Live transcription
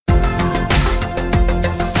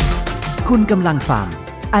คุณกำลังฟัง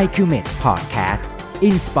iQMED Podcast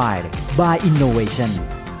Inspired by Innovation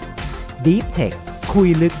Deep Tech คุย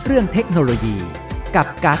ลึกเรื่องเทคโนโลยีกับ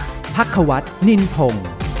กัส ภัควัฒน์ นินพงศ์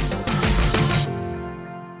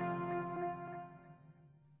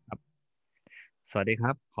สวัสดีค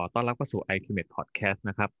รับขอต้อนรับเข้าสู่ iQMED Podcast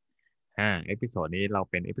นะครับเอพิโซดนี้เรา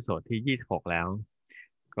เป็นเอพิโซดที่26แล้ว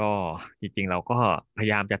ก็จริงๆเราก็พย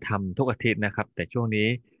ายามจะทำทุกอาทิตย์นะครับแต่ช่วงนี้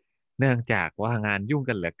เนื่องจากว่างานยุ่ง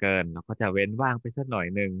กันเหลือเกินเราก็จะเว้นว่างไปสักหน่อย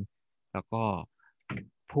หนึ่งแล้วก็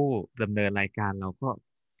ผู้ดำเนินรายการเราก็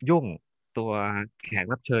ยุ่งตัวแขก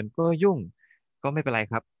รับเชิญก็ยุ่งก็ไม่เป็นไร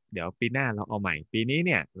ครับเดี๋ยวปีหน้าเราเอาใหม่ปีนี้เ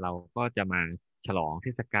นี่ยเราก็จะมาฉลองเท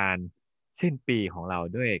ศกาลสิ้นปีของเรา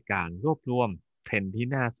ด้วยการรวบรวมเทรนด์ที่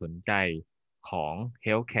น่าสนใจของเฮ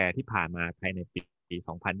ลท์แคร์ที่ผ่านมาภายในปี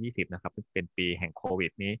 2020 นะครับซึ่งเป็นปีแห่งโควิ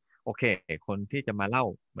ดนี้โอเคคนที่จะมาเล่า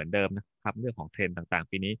เหมือนเดิมนะครับเรื่องของเทรนด์ต่าง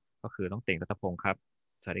ๆปีนี้ก็คือน้องติ่งรัตพงศ์ครับ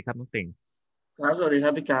สวัสดีครับน้องติ่งครับสวัสดีครั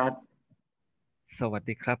บพี่การ์ดสวัส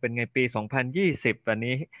ดีครับเป็นไงปี 2020 วัน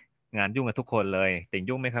นี้งานยุ่งกับทุกคนเลยติ่ง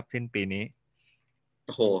ยุ่งไหมครับสิ้นปีนี้โ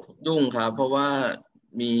อ้โหยุ่งครับเพราะว่า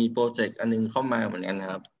มีโปรเจกต์อันนึงเข้ามาเหมือนกัน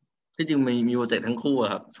ครับที่จริงมีโปรเจกต์ทั้งคู่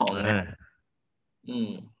ครับ2 งานอื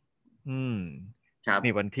มอืมครับ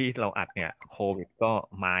นี่วันที่เราอัดเนี่ยโควิดก็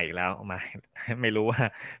มาอีกแล้วมา ไม่รู้ว่า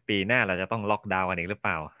ปีหน้าเราจะต้องล็อกดาวน์กันอีกหรือเป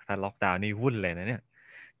ล่าถ้าล็อกดาวน์นี่วุ่นเลยนะเนี่ย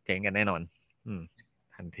เจ๊งกันแน่นอนอืม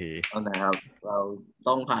ทันทีเอานะครับเรา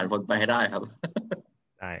ต้องผ่านพ้นไปให้ได้ครับ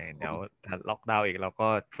ได้เดี๋ยวถ้าล็อกดาวน์อีกเราก็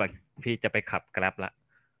พี่จะไปขับแกร็บละ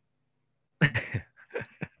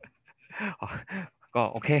ก็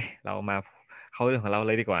โอเคเรามาเข้าเรื่องของเราเ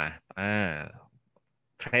ลยดีกว่า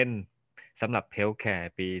เทรนด์สำหรับเฮลท์แค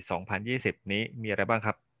ร์ปี 2020 นี้มีอะไรบ้างค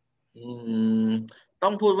รับอืมต้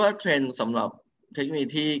องพูดว่าเทรนด์สำหรับเทคโนโลยี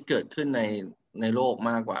ที่เกิดขึ้นในโลก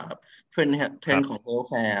มากกว่าครับเทรนด์ของครับเฮลท์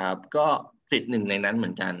แคร์ครับก็ติดหนึ่งในนั้นเหมื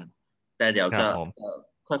อนกันแต่เดี๋ยวจะครับผม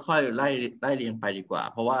ค่อยๆไล่เรียงไปดีกว่า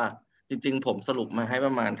เพราะว่าจริงๆผมสรุปมาให้ป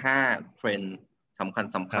ระมาณ5 เทรนด์สำ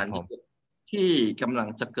คัญผมที่กำลัง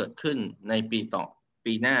จะเกิดขึ้นใน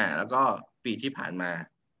ปีหน้าแล้วก็ปีที่ผ่านมา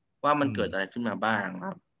ว่ามันอืมเกิดอะไรขึ้นมาบ้างค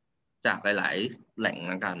รับจากหลายๆแหล่ง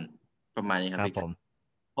แล้วกันประมาณนี้คครับรับพี่ ผม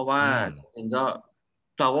เพราะว่าอืมจริงๆก็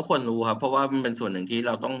เราก็ควรรู้ครับเพราะว่ามันเป็นส่วนหนึ่งที่เ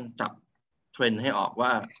ราต้องจับเทรนด์ให้ออกว่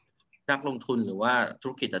านักลงทุนหรือว่าธุ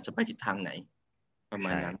รกิจจะไปทิศทางไหนประม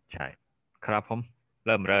าณใช่นั้นใช่ครับผมเ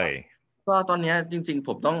ริ่มเลยก็ตอนนี้จริงๆผ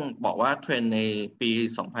มต้องบอกว่าเทรนด์ในปี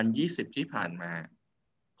 2020 ที่ผ่านมา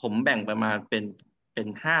ผมแบ่งประมาณเป็น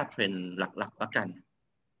5 เทรนด์หลักๆแล้วกัน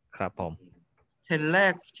ครับผมเทรนด์แร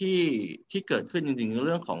กที่เกิดขึ้นจริงๆเ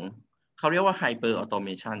รื่องของเขาเรียกว่า Hyper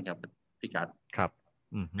Automation ครับพี่กัด ครับ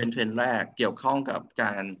อืมเป็นเทรนด์แรกเกี่ยวข้องกับก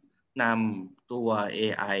ารนำตัว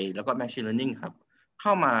AI แล้วก็ Machine Learning ครับเข้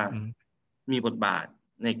ามาอืมมีบทบาท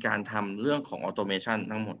ในการทำเรื่องของ Automation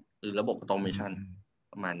ทั้งหมดหรือระบบ อื Automation ม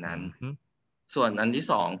ประมาณนั้นอืมส่วนอันที่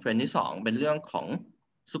สองเทรนด์ที่สองเป็นเรื่องของ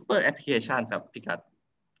Super Application ครับพี่กัด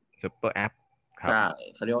ซุปเปอร์แอปครับใช่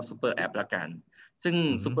เขาเรียกว่า Super App ละกันซึ่ง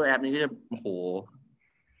อืม Super App นี้ก็จะโอ้โห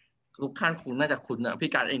ทุกท่านคงน่าจะคุ้นนะ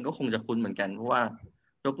พี่กัดเองก็คงจะคุ้นเหมือนกันเพราะว่า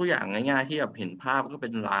ยกตัวอย่างง่ายๆที่แบบเห็นภาพก็เป็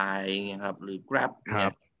น Line เงี้ยครับหรือ Grab ครับเนี่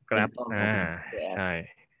ยเป็นกราฟต้นนะเป็นแอปใช่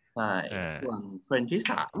ใช่อ่าส่วนเทรนด์ที่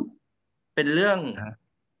สามเป็นเรื่อง ฮะ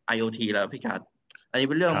IoT แล้วพี่กัดอันนี้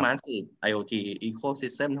เป็นเรื่อง ครับ Massive IoT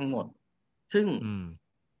Ecosystem ทั้งหมดซึ่งอืม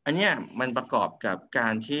อันเนี้ยมันประกอบกับกา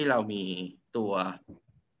รที่เรามีตัว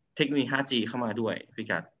เทคโนโลยี 5G เข้ามาด้วยพี่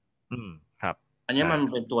กัด อืมครับอันนี้ใช่มัน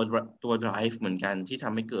เป็นตัว drive เหมือนกันที่ท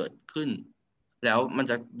ำให้เกิดขึ้น แล้วมัน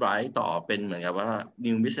จะ drive ต่อเป็นเหมือนกับว่า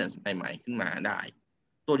new business ใหม่ๆขึ้นมาได้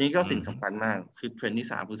ตัวนี้ก็อืมสิ่งสำคัญมาก คือเทรนด์ที่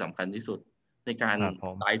3คือสำคัญที่สุดในการ ครับผ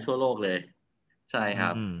ม drive ทั่วโลกเลย ใช่ค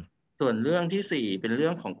รับ อืมส่วนเรื่องที่4เป็นเรื่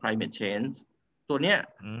องของ climate change ตัวเนี้ย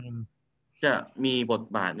อืมจะมีบท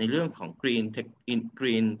บาทในเรื่องของ green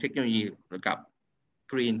technology กับ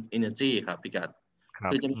green energy ครับพี่กัดครั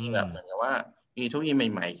บคือจะมีอืมแบบเหมือนกับว่ามีเทคโนโลยีใ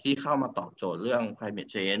หม่ๆที่เข้ามาตอบโจทย์เรื่อง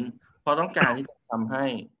climate change เพราะต้องการที่จะทำให้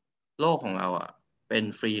โลกของเราเป็น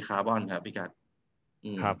ฟรีคาร์บอนครับพี่กัดอื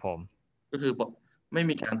มครับผมก็คือไม่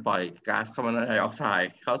มีการปล่อยก๊าซคาร์บอนไดออกไซ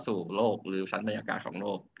ด์เข้าสู่โลกหรือชั้นบรรยากาศของโล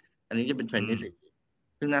กอันนี้จะเป็นเทรนอืมด์ที่สี่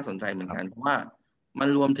ซึ่งน่าสนใจเหมือนครับกันเพราะว่ามัน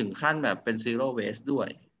รวมถึงขั้นแบบเป็น zero waste ด้วย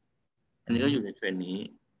อันอืมนี้ก็อยู่ในเทรนด์นี้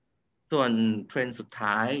ส่วนเทรนด์สุด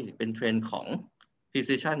ท้ายเป็นเทรนด์ของ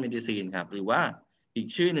precision medicine ครับหรือว่าอีก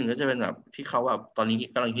ชื่อหนึ่งก็จะเป็นแบบที่เขาแบบตอนนี้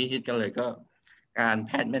กำลังฮิตกันเลยก็การแ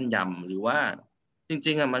พทย์แม่นยำหรือว่าจ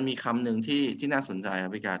ริงๆมันมีคำหนึ่งที่น่าสนใจครั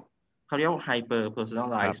บพี่การเขาเรียกว่า hyper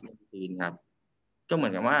ครั personalized บ medicine ครับก็เหมื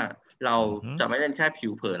อนกับว่าเราอืมจะไม่เล่นแค่ผิ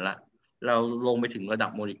วเผินละเราลงไปถึงระดั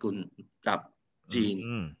บโมเลกุลกับอืจีน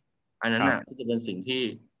มอันนั้นครับน่ะก็จะเป็นสิ่งที่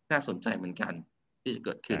น่าสนใจเหมือนกันที่จะเ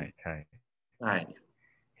กิดขึ้ใช่นใช่ ใช่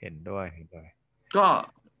เห็นด้วยก็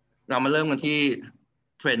เรามาเริ่มกันที่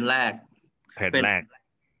เทรนด์แรกเป็น แรก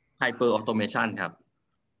Hyper Automation ครับ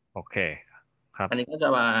โอเคครับอันนี้ก็จะ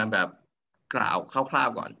มาแบบกล่าวคร่าว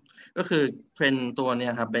ๆก่อน ก็คือเทรนด์ตัวเนี้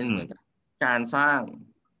ยครับเป็นเหมือนกับการสร้าง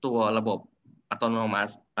ตัวระบบอัตโนมั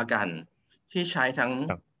ติละกันที่ใช้ทั้ง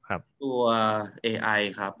ตัว AI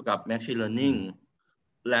ครับกับ Machine Learning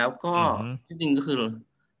แล้วก็ที่จริงก็คือ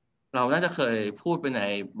เราน่าจะเคยพูดไปใน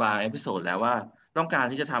บางเอพิโซดแล้วว่าต้องการ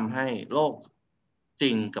ที่จะทำให้โลกจ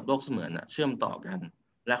ริงกับโลกเสมือนเชื่อมต่อกัน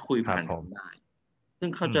และคุยผ่านกันได้ซึ่ง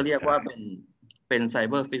เขาจะเรียกว่าเป็น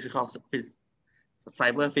Cyber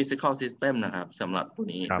Physical System นะครับสำหรับตัว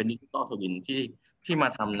นี้เป็นดิจิตอลทวินที่มา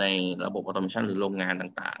ทำในระบบออโตเมชันหรือโรงงาน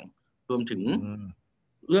ต่างๆรวมถึง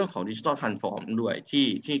เรื่องของดิจิตอลทรานส์ฟอร์มด้วย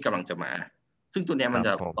ที่กำลังจะมาซึ่งตัวนี้มันจ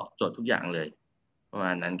ะตอบโจทย์ทุกอย่างเลยประม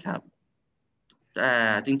าณนั้นครับแต่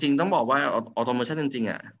จริงๆต้องบอกว่าออโตเมชันจริง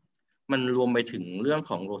ๆมันรวมไปถึงเรื่อง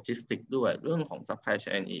ของโลจิสติกด้วยเรื่องของซัพพลายเช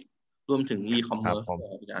นอีกรวมถึงอีคอมเมิร์ซด้ว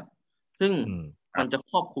ยครับซึ่งมันจะ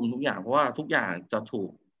ครอบคลุมทุกอย่างเพราะว่าทุกอย่างจะถูก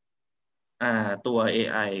ตัว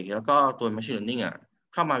AI แล้วก็ตัว Machine Learning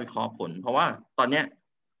เข้ามาวิเคราะห์ผลเพราะว่าตอนเนี้ย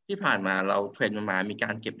ที่ผ่านมาเราเทรนมามีกา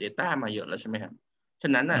รเก็บ Data มาเยอะแล้วใช่ไหมครับฉ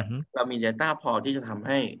ะนั้นเรามี Data พอที่จะทำใ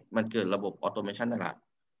ห้มันเกิดระบบ Automation ได้ละ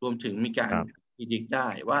รวมถึงมีการ predict ได้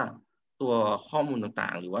ว่าตัวข้อมูลต่า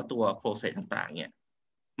งๆหรือว่าตัว process ต่างๆเนี่ย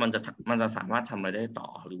มันจะสามารถทำอะไรได้ต่อ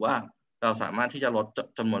หรือว่าเราสามารถที่จะลด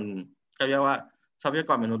จำนวนเขาเรียกว่าทรัพยาก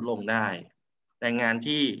รมนุษย์ลงได้แรงงาน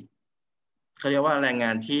ที่เขาเรียกว่าแรงงา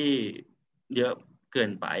นที่เยอะเกิ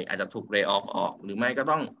นไปอาจจะถูก lay off ออกหรือไม่ก็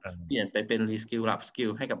ต้องเปลี่ยนไปเป็น reskill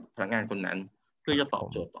upskill ให้กับพนักงานคนนั้นเพื่อจะตอบ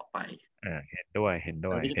โจทย์ต่อไปเห็นด้วยเห็นด้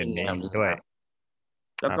วย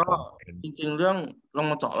แล้วก็จริงๆเรื่องลอง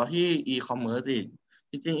มาเจาะเราที่ e-commerce อีก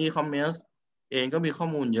จริงๆ e-commerce เองก็มีข้อ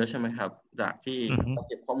มูลเยอะใช่ไหมครับจากที่เรา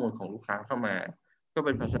เก็บข้อมูลของลูกค้าเข้ามาก็เ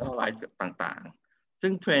ป็น personalize ต่างๆซึ่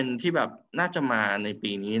งเทรนด์ที่แบบน่าจะมาใน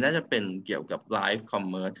ปีนี้น่าจะเป็นเกี่ยวกับ live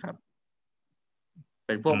commerce ครับเ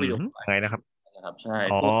ป็นพวกวิดีโอไงนะครับใช่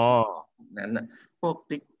พวกนั้นพวก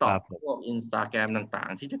TikTok พวก Instagram ต่าง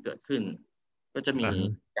ๆที่จะเกิดขึ้นก็จะมี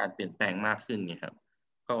การเปลี่ยนแปลงมากขึ้นไงครับ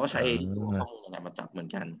เขาก็ใช้ตัวข้อมูลอะไรมาจับเหมือน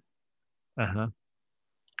กัน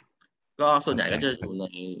ก็ส่วนใหญ่ก็จะอยู่ใน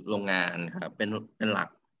โรงงานครับเป็นหลัก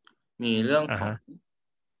มีเรื่องของ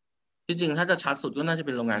ที่จริงถ้าจะชัดสุดก็น่าจะเ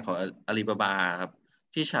ป็นโรงงานของอาลีบาบาครับ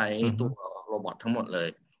ที่ใช้ตัวโรบอททั้งหมดเลย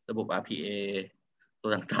ระบบ RPA ตั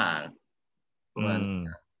วต่างๆตัวนั้น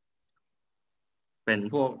เป็น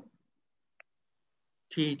พวก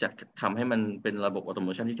ที่จะทำให้มันเป็นระบบออโตเม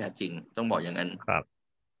ชันที่แท้จริงต้องบอกอย่างนั้นครับ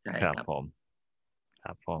ใช่ครับผม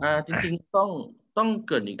จริงๆต้อง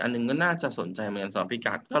เกิดอีกอันนึงก็น่าจะสนใจเหมือนกันสำหรับพี่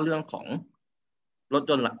กัดก็เรื่องของรถ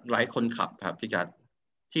ยนต์ไร้คนขับครับพี่กัด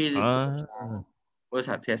ที่บริ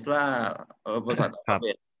ษัทเทสลาบริษัท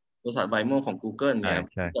บริษัทไวโมของ Google เนี่ย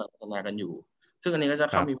ที่จะพัฒนากันอยู่ซึ่งอันนี้ก็จะ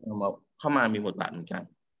เข้ามามีบทบาทเหมือนกัน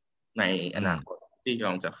ในอนาคตที่กำ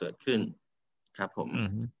ลังจะเกิดขึ้นครับผม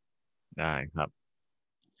ได้ครับ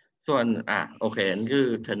ส่วนโอเคนี่คือ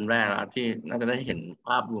เทรนด์แรกแล้วที่น่าจะได้เห็นภ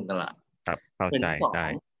าพรวมกันละครับเข้าใจได้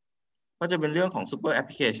ก็จะเป็นเรื่องของซูเปอร์แอปพ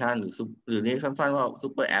ลิเคชันหรือเรียกสั้นๆว่าซู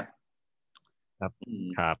เปอร์แอปครับ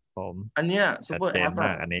ผมอันเนี้ยซูเปอร์แอป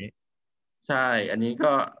อันนี้ใช่อันนี้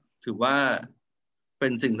ก็ถือว่าเป็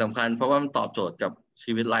นสิ่งสำคัญเพราะว่ามันตอบโจทย์กับ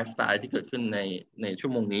ชีวิตไลฟ์สไตล์ที่เกิดขึ้นในชั่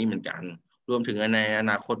วโมงนี้เหมือนกันรวมถึงในอ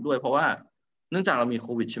นาคตด้วยเพราะว่าเนื่องจากเรามีโค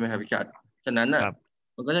วิดใช่ไหมครับพี่กัดฉะนั้น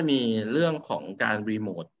มันก็จะมีเรื่องของการรีโม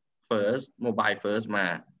ทfirst mobile first มา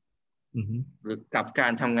หรือกับกา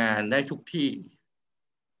รทำงานได้ทุกที่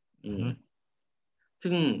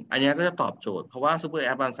ซึ่งอันนี้ก็จะตอบโจทย์เพราะว่าซูเปอร์แอ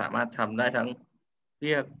ปมันสามารถทำได้ทั้งเ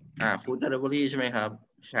รียกฟู้ดเดลิเวอรี่ใช่ไหมครับ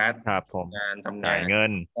แชทงานทำงานเงิ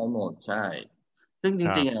นได้หมดใช่ซึ่งจ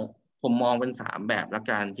ริงๆผมมองเป็น3แบบละ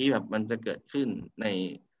กันที่แบบมันจะเกิดขึ้นใน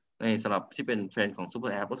สำหรับที่เป็นเทรนด์ของซูเปอ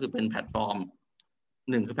ร์แอปก็คือเป็นแพลตฟอร์ม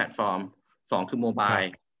1คือแพลตฟอร์ม2คือโมบาย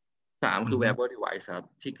3คือ wearable device ครับ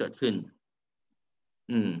ที่เกิดขึ้น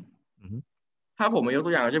ถ้าผมมายกตั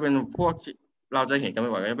วอย่างก็จะเป็นพวกเราจะเห็นกัน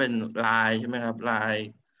บ่อยๆก็เป็น Line ใช่ไหมครับ Line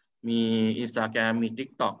มี Instagram มี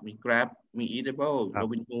TikTok มี Grab มี Eatable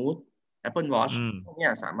Robinhood Apple Watch พวกนี้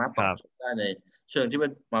สามารถตอบโจทย์ได้ในเชิงที่เป็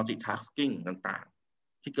น multitasking ต่าง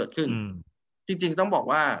ๆที่เกิดขึ้นจริงๆต้องบอก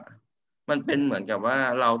ว่ามันเป็นเหมือนกับว่า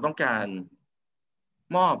เราต้องการ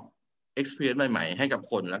มอบ experience ใหม่ๆให้กับ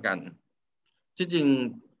คนแล้วกันที่จริง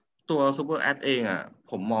ตัว Super App เอง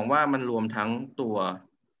ผมมองว่ามันรวมทั้งตัว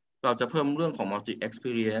เราจะเพิ่มเรื่องของ multi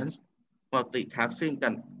experience multitasking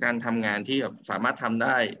การทำงานที่แบบสามารถทำไ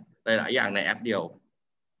ด้หลายๆอย่างในแอปเดียว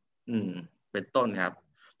เป็นต้นครับ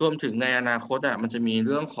รวมถึงในอนาคตมันจะมีเ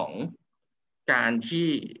รื่องของการที่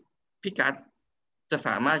พี่กัด จะส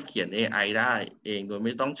ามารถเขียน AI ได้เองโดยไ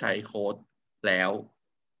ม่ต้องใช้โค้ดแล้ว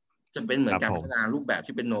จะเป็นเหมือนการพัฒนารูปแบบ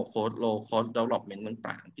ที่เป็น no code low code development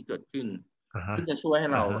ต่างๆที่เกิดขึ้นซึ่งจะช่วยให้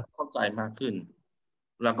เราเข้าใจมากขึ้น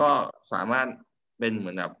แล้วก็สามารถเป็นเหมื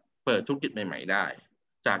อนแบบเปิดธุรกิจใหม่ๆได้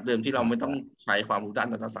จากเดิมที่เราไม่ต้องใช้ความรู้ด้าน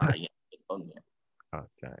ดาราศาสตร์อย่างเงี้ยเป็นต้นเนี่ยเข้า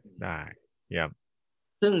ใจได้เยี่ยม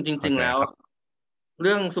ซึ่งจริงๆแล้วเ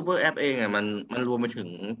รื่องซูเปอร์แอปเองอ่ะมันรวมไปถึง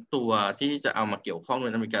ตัวที่จะเอามาเกี่ยวข้องด้ว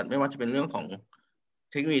ยนะมีการไม่ว่าจะเป็นเรื่องของ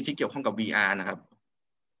เทคโนโลยีที่เกี่ยวข้องกับ VR นะครับ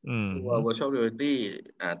ตัว virtual reality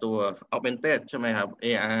ตัว augmented ใช่ไหมครับ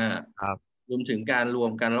AR ครับรวมถึงการรว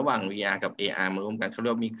มกันระหว่าง VR กับ AR มารวมกันเขาเรี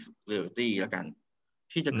ยกว่า mixed reality แล้วกัน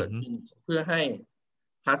ที่จะเกิดขึ้นเพื่อให้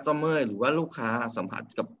customer หรือว่าลูกค้าสัมผัส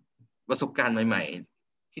กับประสบการณ์ใหม่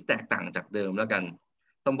ๆที่แตกต่างจากเดิมแล้วกัน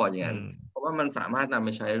ต้องบอกอย่างนั้นเพราะว่ามันสามารถนำไป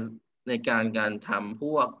ใช้ในการทำพ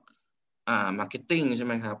วกmarketing ใช่ไ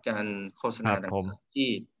หมครับการโฆษณาต่างๆที่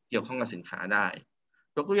เกี่ยวข้องกับสินค้าได้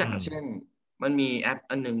ยกตัวอย่างเช่นมันมีแอป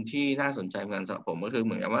อันนึงที่น่าสนใจเหมือนกันสำหรับผมก็คือเ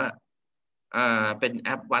หมือนกับว่าเป็นแอ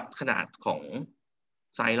ปวัดขนาดของ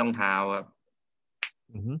ไซส์รองเท้าครับ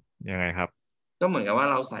ยังไงครับก็เหมือนกับว่า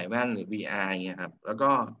เราใส่แว่นหรือ VR อย่างเงี้ยครับแล้ว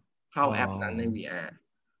ก็เข้าแอปนั้นใน VR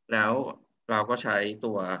แล้วเราก็ใช้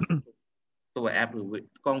ตัวแอปหรือ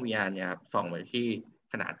กล้อง VR เนี่ยครับส่องไปที่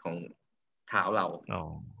ขนาดของเท้าเรา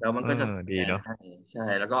แล้วมันก็จะดีเนาะใช่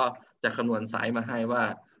แล้วก็จะคำนวณไซส์มาให้ว่า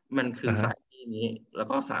มันคือไซส์ที่นี้แล้ว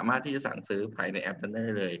ก็สามารถที่จะสั่งซื้อภายในแอปนั้นไ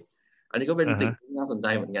ด้เลยอันนี้ก็เป็นสิ่งที่น่าสนใจ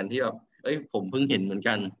เหมือนกันที่แบบผมเพิ่งเห็นเหมือน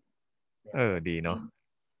กันดีเนาะ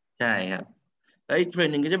ใช่ครับแล้วอีกเทรน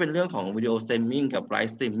ด์นึงก็จะเป็นเรื่องของวิดีโอสตรีมมิ่งกับไล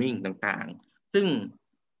ฟ์สตรีมมิ่งต่างๆซึ่ง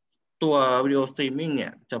ตัววิดีโอสตรีมมิ่งเนี่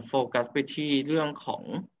ยจะโฟกัสไปที่เรื่องของ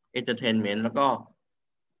เอนเตอร์เทนเมนต์แล้วก็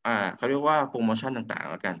เขาเรียกว่าโปรโมชั่นต่างๆ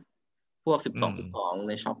แล้วกันพวก12ใ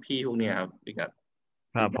น Shopee พวกเนี้ยครับพี่กัด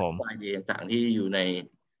ไอเดียต่างๆที่อยู่ใน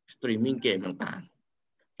สตรีมมิ่งเกมต่าง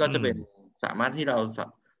ๆก็จะเป็นสามารถที่เรา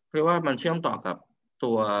เรียกว่ามันเชื่อมต่อกับ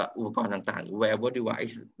ตัวอุปกรณ์ต่างๆหรือ wearable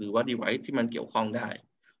device หรือว่า device ที่มันเกี่ยวข้องได้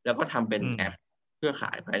แล้วก็ทำเป็นแอปเพื่อข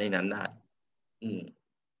ายภายในนั้นได้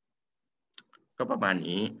ก็ประมาณ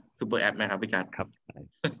นี้ซูเปอร์แอปไหมครับพี่กัดครับ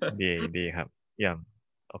ดีครับเยี่ยม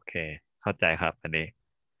โอเคเข้าใจครับอันนี้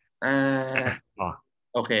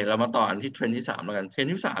โอเคเรามาต่ออันที่เทรนด์ที่3แล้วกันเทรน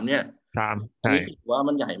ด์ที่3เนี่ยอันนี้คิดว่า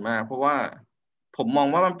มันใหญ่มากเพราะว่าผมมอง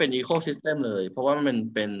ว่ามันเป็นอีโคซิสเต็มเลยเพราะว่ามัน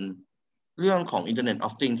เป็นเรื่องของ Internet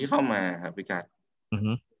of Things ที่เข้ามาครับพี่กัด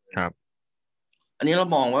ครับอันนี้เรา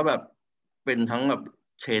มองว่าแบบเป็นทั้งแบบ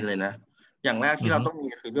เชนเลยนะอย่างแรกที่เราต้องมี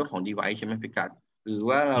คือเรื่องของ device ใช่ไหมพี่กัดหรือ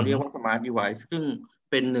ว่าเราเรียกว่า smart device ซึ่ง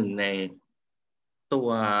เป็นหนึ่งในตัว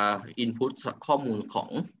input ข้อมูลของ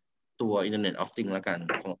ตัว Internet of Things แล้วกัน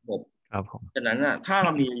ของระบบฉะนั้นถ้าเร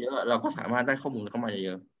ามีเยอะเราก็สามารถได้ข้อมูลเข้ามาเย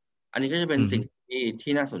อะอันนี้ก็จะเป็นสิ่ง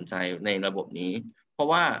ที่น่าสนใจในระบบนี้เพราะ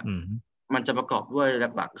ว่ามันจะประกอบด้วย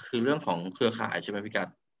หลักๆคือเรื่องของเครือข่ายใช่ไหมพี่กัด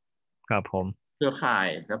ครับผมเครือข่าย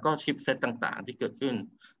แล้วก็ชิปเซตต่างๆที่เกิดขึ้น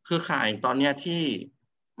เครือข่ายตอนนี้ที่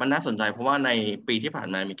มันน่าสนใจเพราะว่าในปีที่ผ่าน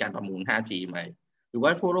มามีการประมูล 5G ไหมหรือว่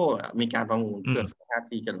าทั่วโลกมีการประมูลเครือข่าย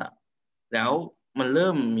 5G กันละแล้วมันเ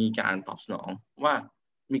ริ่มมีการตอบสนองว่า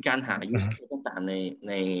มีการหา use case ต่างๆ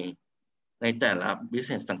ในแต่ละ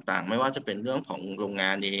business ต่างๆไม่ว่าจะเป็นเรื่องของโรงง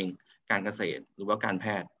านเองการเกษตรหรือว่าการแพ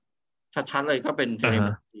ทย์ชัดๆเลยก็เป็นเทเลเม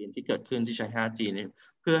ตรีที่เกิดขึ้นที่ใช้ 5G นี่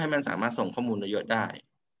เพื่อให้มันสามารถส่งข้อมูลเยอะได้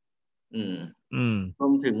รว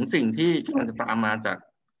มถึงสิ่งที่มันจะตามมาจาก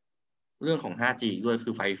เรื่องของ 5G ด้วยคื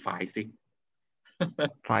อไฟซิก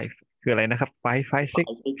คืออะไรนะครับไฟซิก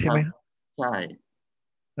ใช่ไหมใช่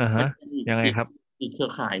ยังไงครับอีกเครื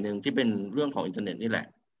อข่ายหนึ่งที่เป็นเรื่องของอินเทอร์เน็ตนี่แหละ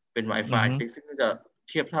เป็น Wi-Fi 6ซึ่งจะ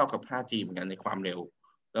เทียบเท่ากับ 5G เหมือนกันในความเร็ว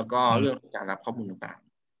แล้วก็เรื่องของการรับข้อมูลต่าง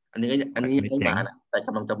ๆอันนี้ไม่มานะแต่ก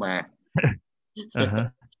ำลังจะมา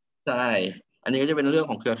ใช่อันนี้ก็จะเป็นเรื่อง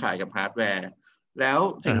ของเครือข่ายกับฮาร์ดแวร์แล้ว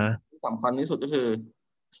สิ่งที่สำคัญที่สุดก็คือ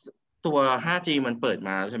ตัว 5G มันเปิดม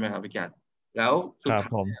าใช่ไหมครับพี่กัดแล้วสุดท้า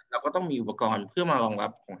ยเราก็ต้องมีอุปกรณ์เพื่อมารองรั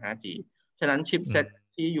บของ 5G ฉะนั้นชิปเซ็ต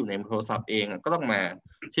ที่อยู่ในโทรศัพท์เองก็ต้องมา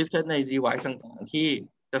ชิปเซ็ตใน device ต่างๆที่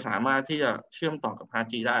จะสามารถที่จะเชื่อมต่อกับ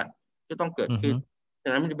 5G ได้ก็ต้องเกิดขึ้นฉ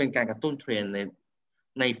ะนั้นมันจะเป็นการกระตุ้นเทรนด์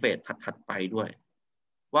ในเฟสถัดไปด้วย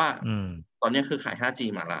ว่าตอนนี้คือขาย 5G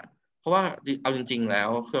มาละเพราะว่าเอาจริงๆแล้ว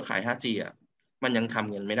เครือข่าย 5G มันยังทำ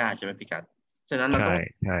เงินไม่ได้ใช่ไหมพี่กัดฉะนั้นเราต้อง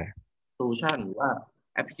โซลูชันหรือว่า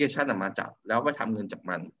แอปพลิเคชันมาจับแล้วไปทำเงินจาก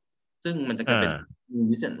มันซึ่งมันจะกลายเป็นมี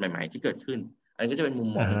บิสเนสใหม่ๆที่เกิดขึ้นอันนี้ก็จะเป็นมุม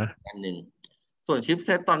มองอันหนึ่งส่วนชิปเซ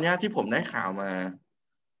ตตอนนี้ที่ผมได้ข่าวมา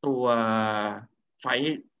ตัว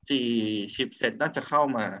 5G ชิปเซตน่าจะเข้า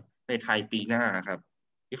มาในไทยปีหน้าครับ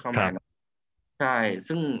ที่เข้ามาใช่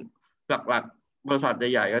ซึ่งหลัก บริษัท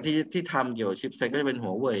ใหญ่ๆก็ที่ทำเกี่ยวกับชิปเซ็ตก็จะเป็นหั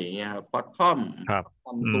วเว่ยอย่างเงี้ยครับควอดคอมครับ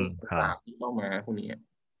ซัมซุงครับต่างๆที่เข้ามาพวกนี้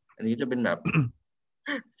อันนี้จะเป็นแบบ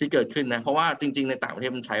ที่เกิดขึ้นนะเพราะว่าจริงๆในต่างประเท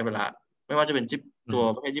ศมันใช้ไปละไม่ว่าจะเป็นชิปตัว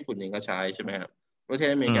ประเทศญี่ปุ่นเองก็ใช้ใช่ไหมครับประเทศ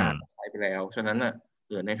อเมริกาก็ใช้ไปแล้วฉะนั้นน่ะเ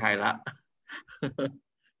หลือในไทยละ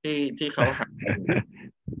ที่เขาหากันอยู่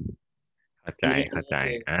เข้าใจอันนี้เข้าใจ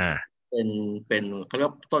เป็นเป็นเขาเรีย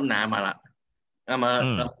กต้นน้ำมาละเอามา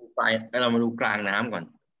เราดูปลายเรามาดูกลางน้ำก่อน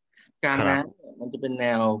กลางครับน้ำเนี่ยมันจะเป็นแน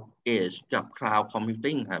ว Edge กับ Cloud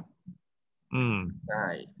Computing ครับใช่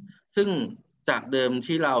ซึ่งจากเดิม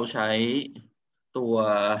ที่เราใช้ตัว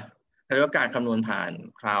เรียกว่าการคำนวณผ่าน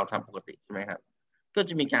Cloud ทำปกติใช่ไหมครับก็จ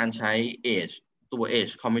ะมีการใช้ Edge ตัว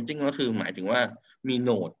Edge Computing ก็คือหมายถึงว่ามีโน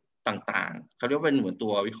ดต่างๆเขาเรียกว่าเป็นเหมือนตั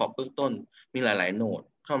ววิเคราะห์เบื้องต้นมีหลายๆโนด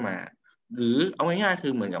เข้ามาหรือเอาง่ายๆคื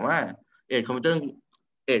อเหมือนกับว่า Edge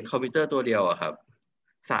Computer ตัวเดียวอะครับ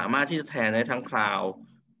สามารถที่จะแทนได้ทั้ง Cloud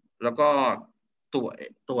แล้วก็ตัว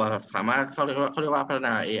ตัวสามารถเขาเรียกว่าพัฒน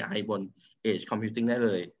า AI บน Edge Computing ได้เล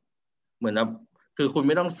ยเหมือนแบบคือคุณไ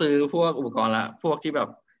ม่ต้องซื้อพวกอุปกรณ์ละพวกที่แบบ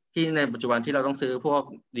ที่ในปัจจุบันที่เราต้องซื้อพวก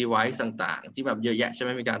device ต่างๆที่แบบเยอะแยะใช่ไหม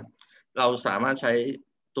มีการเราสามารถใช้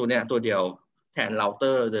ตัวเนี้ยตัวเดียวแทนเราเต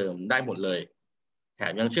อร์เดิมได้หมดเลยแถ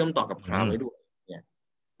มยังเชื่อมต่อกับคลาวด์ได้ด้วยเนี่ย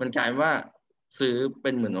มันกลายเป็นว่าซื้อเป็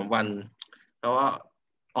นเหมือนวันเพราะว่า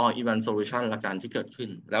all in one solution ละกันที่เกิดขึ้น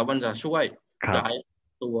แล้วมันจะช่วย drive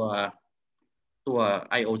ตัว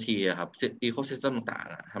IoT อะครับ ecosystem ต่าง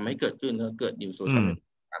ๆทำให้เกิดขึ้นแล้วเกิด new solution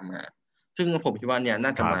ตามมาซึ่งผมคิดว่าเนี่ยน่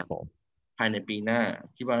าจะมาภายในปีหน้า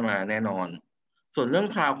คิดว่ามาแน่นอนส่วนเรื่อง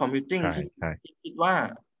cloud computing ที่คิดว่า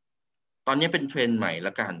ตอนนี้เป็นเทรนด์ใหม่ล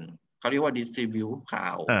ะกันเขาเรียกว่า distribute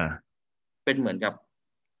cloud เป็นเหมือนกับ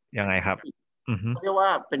ยังไงครับเขาเรียกว่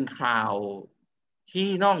าเป็น cloud ที่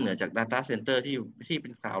นอกเหนือจาก data center ที่เป็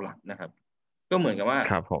น cloud หลักนะครับก็เหมือนกับว่า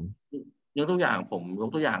ครับผมยกตัวอ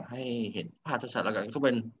ย่างให้เห็นภาพชัดๆแล้วกันก็เ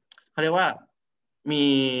ป็นเขาเรียกว่ามี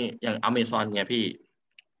อย่าง Amazon เนี่ยพี่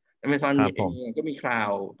Amazon เองก็มีคลา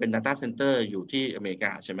วด์เป็น Data Center อยู่ที่อเมริก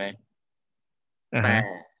าใช่ไหมแต่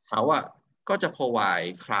เขาอ่ะก็จะ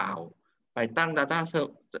provide cloud ไปตั้ง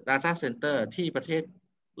data center ที่ประเทศ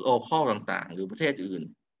local ต่างๆหรือประเทศอื่น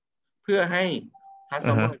เพื่อให้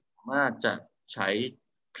customer สามารถจะใช้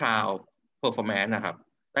cloud performance นะครับ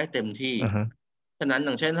ได้เต็มที่ฉะนั้นอ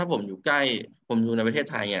ย่างเช่นถ้าผมอยู่ในประเทศ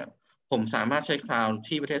ไทยเนี่ยผมสามารถใช้คลาวด์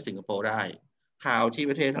ที่ประเทศสิงคโปร์ได้คลาวด์ที่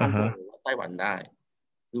ประเทศฮ่องกงหรือว่าไต้หวันได้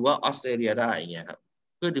หรือว่าออสเตรเลียได้อย่างเงี้ยครับ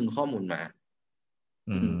เพื่อดึงข้อมูลมา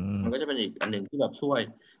มันก็จะเป็นอีกอันหนึ่งที่แบบช่วย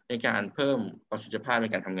ในการเพิ่มประสิทธิภาพใน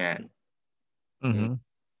การทำงาน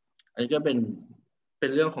อันนี้ก็เป็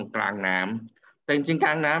นเรื่องของกลางน้ำแต่จริงๆกล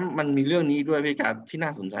างน้ำมันมีเรื่องนี้ด้วยพี่การที่น่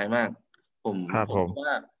าสนใจมากผม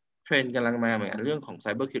ว่าเทรนด์กำลังมาเหมือนกันเรื่องของ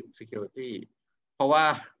Cyber Security เพราะว่า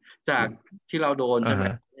จากที่เราโดนใช่ไหม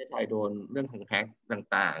ประเทศไทยโดนเรื่องของแฮก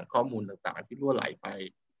ต่างๆข้อมูลต่างๆที่รั่วไหลไป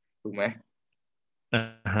ถูกไหม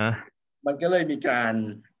มันก็เลยมีการ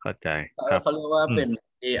เข้าใจเขาเรียกว่าเป็น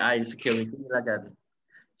AI security แล้วกัน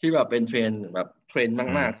ที่แบบเป็นเทรนด์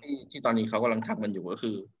มากๆที่ตอนนี้เขากำลังทำกันอยู่ก็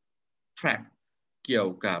คือ track เกี่ยว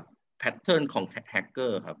กับ pattern ของแฮกเกอ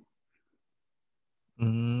ร์ครับ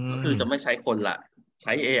ก็คือจะไม่ใช้คนละใ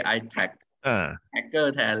ช้ AI track แฮกเกอ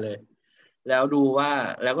ร์แทนเลยแล้วดูว่า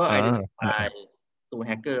แล้วก็ identify ตัวแ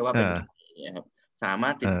ฮกเกอร์ว่าเป็นใครเนี่ยครับสามา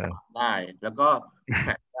รถติดตามได้แล้วก็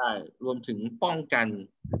track ได้รวมถึงป้องกัน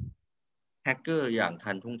แฮกเกอร์อย่าง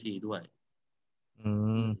ทันท่วงทีด้วย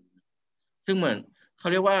ซึ่งเหมือนเขา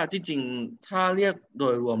เรียกว่าที่จริงถ้าเรียกโด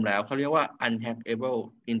ยรวมแล้วเขาเรียกว่า unhackable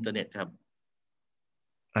internet ครับ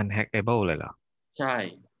unhackable เลยเหรอใช่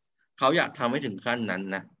เขาอยากทำให้ถึงขั้นนั้น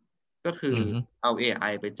นะก็คือเอา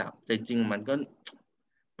AI ไปจับแต่จริงมัน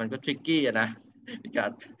ก็ทริกกี้นะการ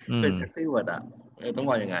เป็นเซ็กซี่เวิร์ดต้อง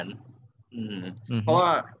ว่าอย่างนั้นเพราะว่า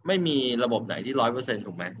ไม่มีระบบไหนที่100%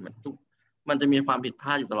ถูกไหมมันจะมีความผิดพล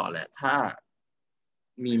าดอยู่ตลอดแหละถ้า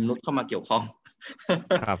มีมนุษย์เข้ามาเกี่ยวข้อง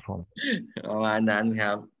ครับผมประมาณนั้นค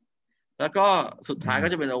รับแล้วก็สุดท้ายก็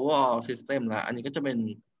จะเป็น overall system ละอันนี้ก็จะเป็น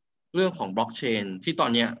เรื่องของบล็อกเชนที่ตอน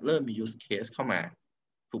นี้เริ่มมี use case เข้ามา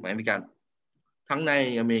ถูกไหมมีการทั้งใน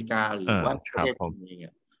อเมริกาหรือว่าประเทศอื่นเอง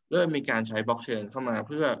เริ่มมีการใช้บล็อกเชนเข้ามาเ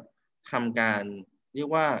พื่อทำการเรียก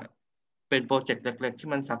ว่าเป็นโปรเจกต์เล็กๆที่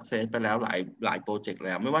มันสักเซสไปแล้วหลายโปรเจกต์แ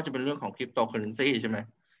ล้วไม่ว่าจะเป็นเรื่องของคริปโตเคอเรนซีใช่ไหม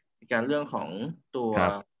มีการเรื่องของตัว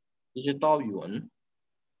ดิจิตอลหยวน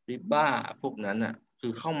ริบบ้าพวกนั้นคื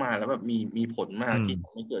อเข้ามาแล้วแบบมีผลมากที่ท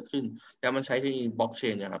ำให้เกิดขึ้นแล้วมันใช้ที่บล็อกเช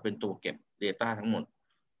นเนี่ยครับเป็นตัวเก็บ Data ทั้งหมด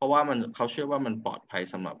เพราะว่าเขาเชื่อว่ามันปลอดภัย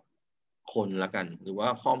สำหรับคนละกันหรือว่า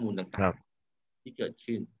ข้อมูลต่างๆที่เกิด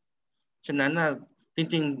ขึ้นฉะนั้นจ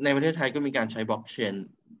ริงๆในประเทศไทยก็มีการใช้บล็อกเชน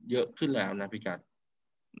เยอะขึ้นแล้วนะพี่กัด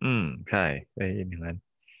ใช่ได้ยินอย่างนั้น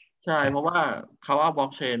ใช่เพราะว่าเขาเอาบล็อ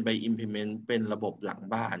กเชนไป implement เป็นระบบหลัง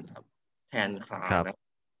บ้านครับแทนคลา ค ว รั ด์ บ นะ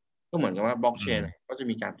ก็เหมือนกับว่าบล็อก อื เชน ม ก็จะ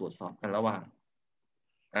มีการตรวจสอบกันระหว่าง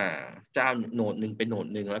เจ้าโนดหนึ่งเป็นโนด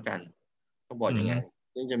หนึ่งแล้วกันต้องบอกอย่างไง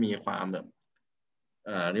ซึ่งจะมีความแบบ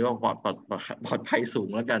เรียกว่าปลอดภัยสูง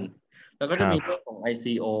แล้วกัน แล้วก็ ค จะ รั มี บ เรื่องของ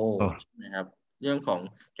ICO โอ้ ใช่ไหมครับเรื่องของ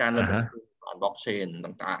การ อ่า ระดม ฮะ ทุนผ่านบล็อกเชน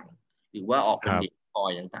ต่างๆ หรือว่าออก ค เป็น รับ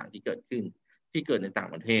Bitcoin ต่างๆ ที่เกิดขึ้นที่เกิดในต่าง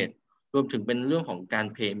ประเทศ รวมถึงเป็นเรื่องของการ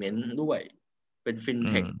payment ด้วยเป็น อื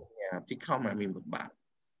fintech ม พวกเนี้ยครับที่เข้ามามีบทบาท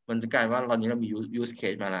มันจะกลายว่าตอนนี้เรามี use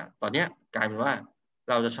case มาแล้วตอนเนี้ยกลายเป็นว่า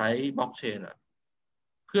เราจะใช้บล็อกเชน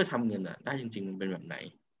เพื่อทำเงินได้จริงๆมันเป็นแบบไหน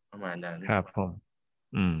ประมาณนั้น ครับผม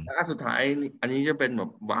อืม แล้วอันสุดท้ายอันนี้จะเป็นแบ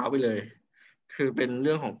บว้าวไปเลย คือเป็นเ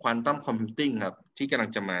รื่องของ Quantum Computing ครับ ที่กำลัง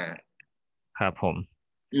จะมา ครับผม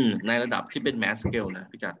ในระดับที่เป็น mass scale นะ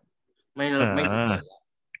พี่กัดไม่ อ่า ไม่เหมือนเดิมละ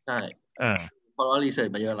ใช่ อ่า เพราะว่ารีเสิร์ช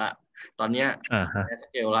มาเยอะละ ตอนเนี้ย อ่าฮะ mass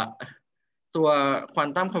scale ละ ตัว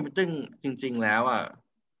Quantum Computing จริง ๆ แล้ว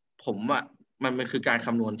ผมมันคือการค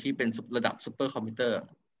ำนวณที่เป็นระดับซูเปอร์คอมพิวเตอร์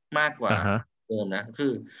มากกว่า อ่าฮะ เดิมนะ คื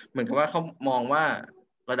อเหมือนกับว่าเขามองว่า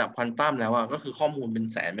ระดับควอนตัมแล้วก็คือข้อมูลเป็น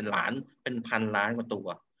แสนเป็นล้านเป็นพันล้านกว่าตัว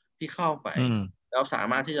ที่เข้าไป อืม แล้วสา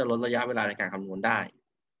มารถที่จะลดระยะเวลาในการคำนวณได้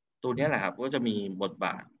ตัวนี้แหละครับก็จะมีบทบ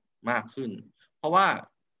าทมากขึ้น เพราะว่า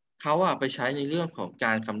เขาไปใช้ในเรื่องของก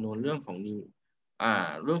ารคำนวณเรื่องของ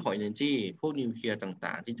เรื่องของ energy พวกนิวเคลียร์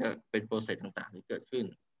ต่างๆ ที่จะเป็นโปรเซสต่างๆที่เกิดขึ้น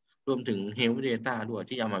รวมถึง health data ด้วย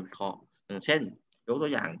ที่เอามาวิเคราะห์อย่างเช่นยกตั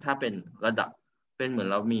วอย่างถ้าเป็นระดับเป็นเหมือน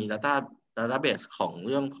เรามี database ของเ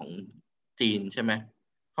รื่องของจีนใช่ไหม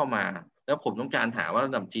เข้ามาแล้วผมต้องการหาว่าร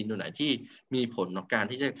ะดับจีนตัวไหนที่มีผลต่อการ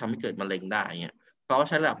ที่จะทำให้เกิดมะเร็งได้เงี้ยเขา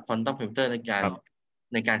ใช้ระดับ quantum computer ใน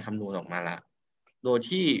การคำนวณออกมาละโดย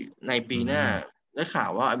ที่ในปีหน้าได้ข่าว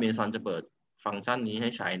ว่า Amazon จะเปิดฟังก์ชันนี้ให้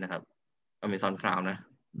ใช้นะครับ Amazon Cloud นะ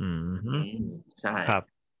ใช่ ครับ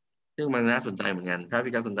ซึ่งมันน่าสนใจเหมือนกัน ถ้า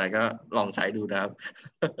พี่กัสสนใจก็ลองใช้ดูนะครับ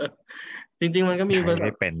จริงๆมันก็มีบริษั ไ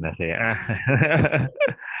ม่ ท เป็นนะสิ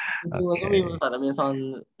จริงๆมันก็มีบริษัท Amazon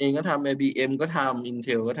เองก็ทำ IBM ก็ทำ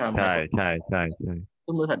Intel ก็ทำ ใช่ Microsoft ใช่ใช่ใช่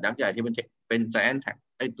ซึ่งบริษัทยักษ์ใหญ่ที่เป็น Giant Tech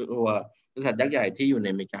ตัวบริษัทยักษ์ใหญ่ที่อยู่ใน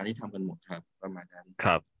อเมริกาที่ทำกันหมดครับประมาณนั้น ค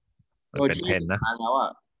รับมัน โดย เป็น ที่ เทรน สุ ด์ ด นะ ท้ายแล้ว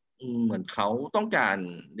เหมือนเขาต้องการ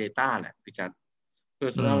Data แหละพี่กัส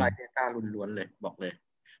Personalized Data ล้วนๆเลยบอกเลย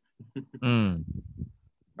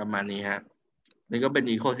ประมาณนี้ฮะนี่ก็เป็น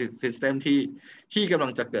Ecosystem ที่กำลั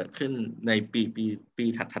งจะเกิดขึ้นในปี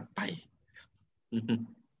ถัดไป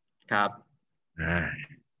ครับ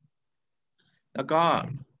แล้วก็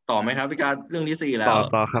ต่อไหมครับพี่กัสเรื่องที่4แล้ว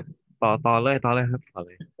ต่อครับ ต่อเลยครับต่อเ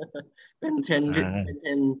ลย เป็นเทรน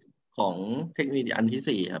ด์ของเทคโนโลยีอัน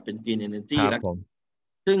ที่4ครับเป็น Green ค Energy รับ แล้ว ผม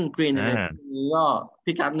ซึ่ง Green Energy นี้ก็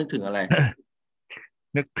พี่กัสนึกถึงอะไร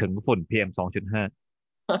นึกถึงฝุ่น PM 2.5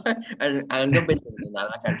 อันนั้นก็เป็นหนึ่งในนั้น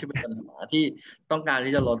ละกันที่เป็นปัญหาที่ต้องการ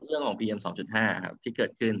ที่จะลดเรื่องของ PM 2.5 ครับที่เกิ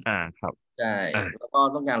ดขึ้น ครับ ใช่แล้วก็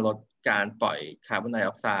ต้องการลดการปล่อยคาร์บอนไดอ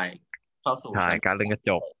อกไซด์เข้าสู่ ใช่การเรือนกระ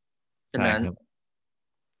จก ฉะนั้น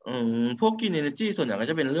พวก Green Energy ส่วนใหญ่ก็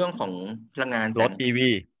จะเป็นเรื่องของพลังงานแส รง ถ EV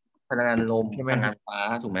พลังงานลม ใช่ไหม พลังงานฟ้า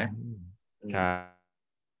ถูกไหม ใช่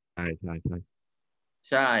ใช่ใช่ใช่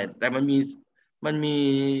ใช่แต่มันมี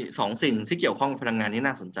2 สิ่งที่เกี่ยวข้องกับพลังงานที่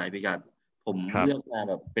น่าสนใจพี่กัดผมเลือกมา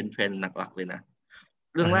แบบเป็นเทรนด์หลักๆเลยนะ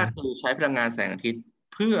เรื่องแรกคือใช้พลังงานแสงอาทิตย์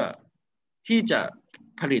เพื่อที่จะ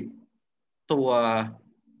ผลิตตัว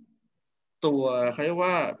เขาเรียก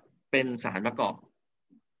ว่าเป็นสารประกอบ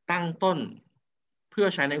ตั้งต้นเพื่อ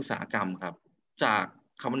ใช้ในอุตสาหกรรมครับจาก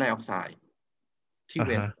คาร์บอนไดออกไซด์ที่เ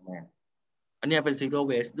วสต์มาอันนี้เป็น zero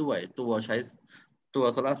waste ด้วยตัวใช้ตัว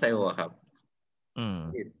โซลาร์เซลล์ครับ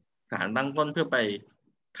สารตั้งต้นเพื่อไป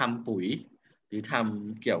ทำปุ๋ยหรือท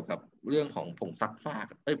ำเกี่ยวกับเรื่องของผงซักฟ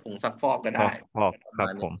อกก็ได้ครับ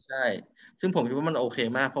ผม ใช่ซึ่งผมคิดว่ามันโอเค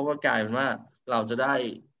มากเพราะว่ากลายเป็นว่าเราจะได้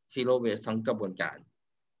zero waste ทั้งกระบวนการ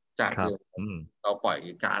จากเดิมเราปล่อย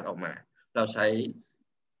ก๊าซออกมาเราใช้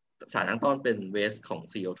สารตั้งต้นเป็น waste ของ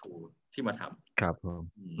CO2 ที่มาทำครับผม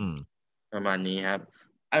ประมาณนี้ครับ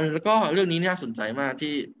แล้วก็เรื่องนี้น่าสนใจมาก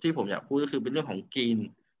ที่ผมอยากพูดก็คือเป็นเรื่องของ Green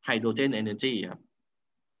Hydrogen Energy ครับ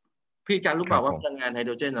พี่การรู้เปล่าว่าพลังงานไฮโด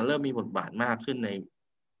รเจนเริ่มมีบทบาทมากขึ้นใน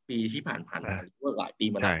ปีที่ผ่านมาหรือว่าหลายปี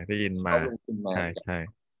มาแล้วใช่ได้ยินมาใช่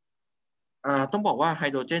ต้องบอกว่าไฮ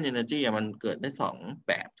โดรเจนเอเนอร์จีมันเกิดได้2 แ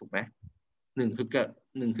บบถูกไหมหนึ่งคือเกิด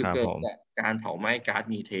จากการเผาไหม้ก๊าซ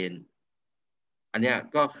มีเทนอันเนี้ย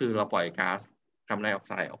ก็คือเราปล่อยก๊าซคาร์บอนไดออกไ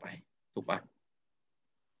ซด์ออกไปถูกปะ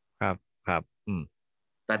ครับ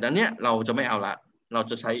แต่ตอนเนี้ยเราจะไม่เอาละเรา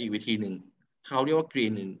จะใช้อีกวิธีหนึ่งเขาเรียกว่า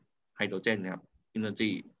Green Hydrogen ครับ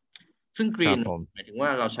Energy ซึ่ง Green หมายถึงว่า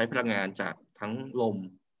เราใช้พลังงานจากทั้งลม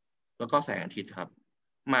แล้วก็แสงอาทิตย์ครับ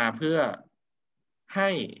มาเพื่อให้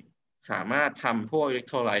สามารถทำพวกอิเล็ก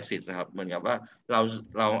โทรไลซิสครับเหมือนกับว่าเรา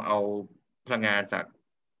เราเอาพลังงานจาก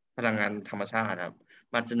พลังงานธรรมชาติครับ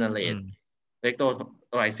มาเจเนเรตอิเล็กโทร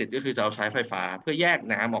ไลซิสก็คือจะเอาใช้ไฟฟ้าเพื่อแยก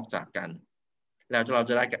น้ำออกจากกันแล้วเรา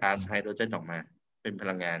จะได้ก๊าซไฮโดรเจนออกมาเป็นพ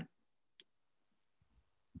ลังงาน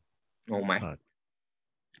งงไหม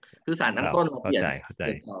คือสารตั้งต้นเราเปลี่ยนจา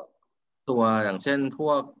กตัวอย่างเช่นพ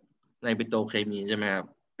วกในปิโตรเคมีใช่ไหมครับ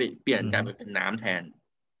เปลี่ยนกลายเป็นน้ำแทน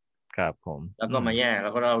ครับผมแล้วก็มาแยกแล้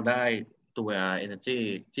วก็เราได้ตัว energy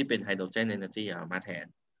ที่เป็นไฮโดรเจน energy มาแทน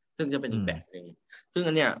ซึ่งจะเป็นอีกแบบหนึ่งซึ่ง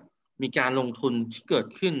อันเนี้ยมีการลงทุนที่เกิด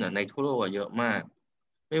ขึ้นในทั่วโลกเยอะมาก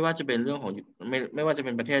ไม่ว่าจะเป็นเรื่องของไม่ว่าจะเ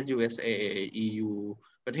ป็นประเทศ USA EU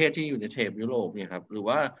ประเทศที่อยู่ในเทปยุโรปเนี่ยครับหรือ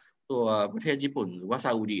ว่าตัวประเทศญี่ปุ่นหรือว่าซ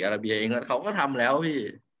าอุดิอาระเบียเองเขาก็ทำแล้วพี่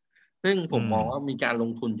ซึ่งผมมองว่ามีการล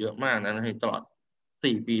งทุนเยอะมากนะในตลอด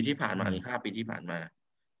4 ปีที่ผ่านมาหรือ5 ปีที่ผ่านมา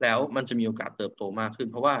แล้วมันจะมีโอกาสเติบโตมากขึ้น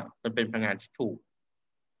เพราะว่ามันเป็นพลังงานที่ถูก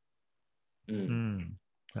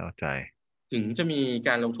เข้าใจถึงจะมีก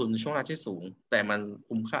ารลงทุนในช่วงเวลาที่สูงแต่มัน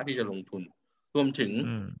คุ้มค่าที่จะลงทุนรวมถึง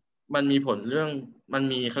มันมีผลเรื่องมัน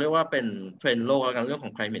มีเขาเรียกว่าเป็นเทรนด์โลกแล้วกันเรื่องขอ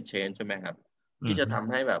ง climate change ใช่ไหมครับที่จะทำ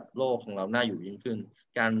ให้แบบโลกของเราน่าอยู่ยิ่งขึ้น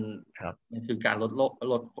การมันคือการ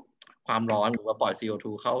ลดความร้อนหรือว่าปล่อย CO2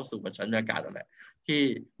 เข้าสู่ชั้นบรรยากาศนั่นแหละที่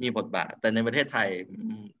มีบทบาทแต่ในประเทศไทย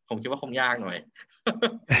ผมคิดว่าคงยากหน่อย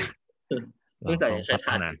เนื่องจากยังใช้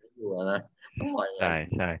ถ่านอยู่นะต้องปล่อยอย่างนั้น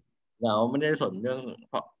ใช่เราไม่ได้สนเรื่อง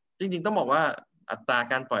เพราะจริงๆต้องบอกว่าอัตรา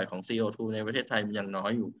การปล่อยของ CO2 ในประเทศไทยมันยังน้อ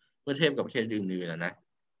ยอยู่เมื่อเทียบกับประเทศอื่นๆนะ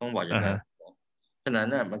ต้องบอกอย่างนั้นฉะนั้น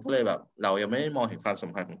น่ะมันก็เลยแบบเรายังไม่มองเห็นความส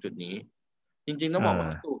ำคัญของจุดนี้จริงๆต้องบอกว่า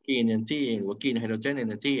ตัว Green Energy เองหรือว่า Green Hydrogen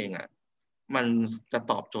Energy เองอ่ะมันจะ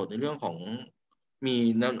ตอบโจทย์ในเรื่องของมี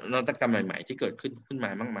นวัตกรรมใหม่ๆที่เกิดขึ้นม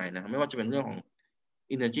ามากมายนะไม่ว่าจะเป็นเรื่องของ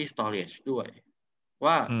Energy Storage ด้วย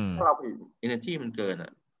ว่าถ้าเราผลิต Energy มันเกินอ่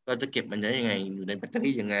ะเราจะเก็บมันได้ยังไงอยู่ในแบตเตอ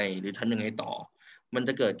รี่ยังไงหรือทำยังไงต่อมันจ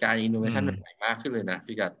ะเกิดการ innovation ใหม่ๆมากขึ้นเลยนะ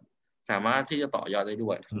พี่กัดสามารถที่จะต่อยอดได้ด้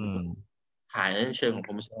วยขายในเชิงของ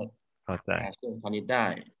promotion เชิงพาณิชย์ได้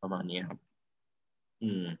ประมาณนี้ครับ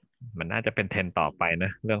มันน่าจะเป็นเทรนด์ต่อไปน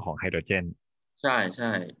ะเรื่องของไฮโดรเจนใช่ใ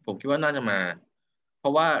ช่ผมคิดว่าน่าจะมาเพรา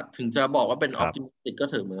ะว่าถึงจะบอกว่าเป็นออ t ติมิสติกก็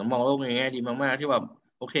ถือเหมือนมองโลกในแง่ดีมากๆที่แบบ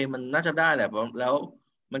โอเคมันน่าจะได้แหละแล้ว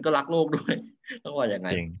มันก็รักโลกด้วยต้องว่าอย่างไง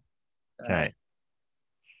จริงใช่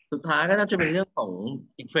สุดท้ายก็น่าจะเป็นเรื่องของ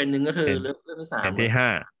อีกเทรนด์หนึ่งก็คือเรื่องที่3ที่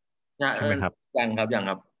5ใช่ไหมครับอย่างค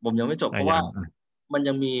รับผมยังไม่จบเพราะว่ามัน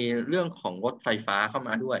ยังมีเรื่องของรถไฟฟ้าเข้าม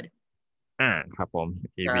าด้วยครับผม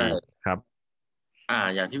EV ครับ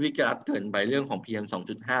อย่างที่วิกาเกิดไปเรื่องของ PM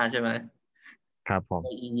 2.5ใช่ไหมครับผม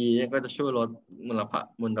EV ก็จะช่วยลด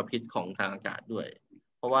มลพิษของทางอากาศด้วย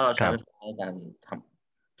เพราะว่าเราใช้ไฟฟ้าในการ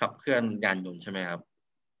ขับเคลื่อนยานยนต์ใช่ไหมครับ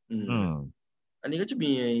อันนี้ก็จะ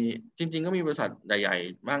มีจริงๆก็มีบริษัทใหญ่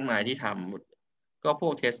ๆมากมายที่ทำก็พว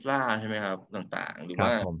ก Tesla ใช่ไหมครับต่างๆหรือว่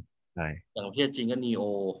าอย่างประเทศจีนก็ NIO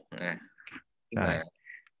ขึ้นมา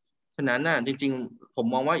ฉะนั้นน่ะจริงๆผม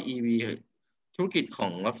มองว่า EV ธุรกิจขอ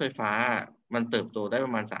งรถไฟฟ้ามันเติบโตได้ป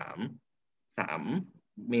ระมาณ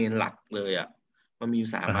3เมนหลักเลยมันมี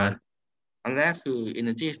อันแรกคือ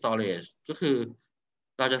energy storage ก็คือ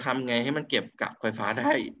เราจะทำไงให้มันเก็บกักไฟฟ้าไ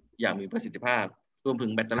ด้อย่างมีประสิทธิภาพรวมถึ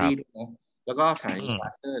งแบตเตอรี่ด้วยนะแล้วก็สถานีชา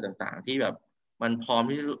ร์จเจอร์ต่างๆที่แบบมันพร้อม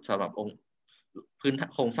ที่สำหรับ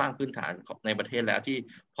โครงสร้างพื้นฐานในประเทศแล้วที่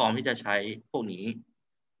พร้อมที่จะใช้พวกนี้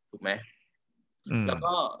ถูกไหมแล้ว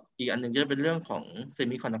ก็อีกอันหนึ่งจะเป็นเรื่องของเซ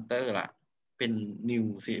มิคอนดักเตอร์ล่ะเป็น new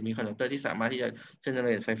semiconductor ที่สามารถที่จะ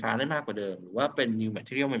generate ไฟฟ้าได้มากกว่าเดิมหรือว่าเป็น new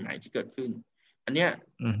material ใหม่ๆที่เกิดขึ้นอันเนี้ย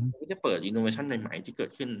ก็จะเปิด innovation ใหม่ๆที่เกิ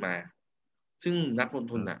ดขึ้นมาซึ่งนักลง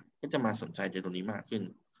ทุนก็จะมาสนใจในตรงนี้มากขึ้น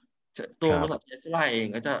ตัวบริษัท Tesla เอง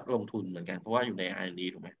ก็จะลงทุนเหมือนกันเพราะว่าอยู่ใน R&D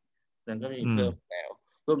ถูกไหมนั้นก็มีเพิ่มแล้ว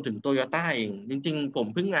รวมถึงโตโยต้าเองจริงๆผม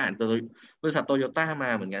เพิ่งอ่านตัวบริษัทโตโยต้ามา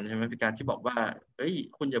เหมือนกันใช่ไหมพี่การที่บอกว่าเอ้ย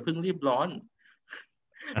คุณอย่าเพิ่งรีบร้อน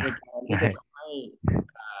ในการที่จะทำให้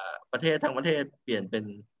ประเทศทั้งประเทศเปลี่ยนเป็น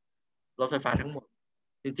รถไฟฟ้าทั้งหมด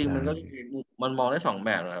จริงๆมันมองได้2แบ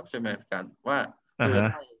บนะครับใช่ไหมการว่าโตโย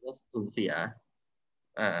ต้าจะสูญเสีย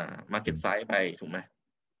market size ไปถูกไหม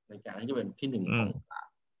ในการที่จะเป็นที่1ของ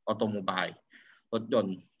ออโตโมบายรถยน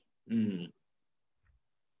ต์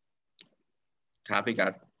ครับพี่กั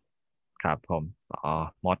ดครับผม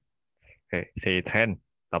หมด4เทรนด์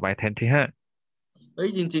ต่อไปเทรนด์ที่5เฮ้ย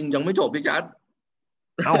จริงๆยังไม่จบพี่กัด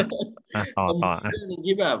ต่อเรื่องนึง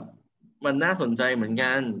ที่แบบมันน่าสนใจเหมือน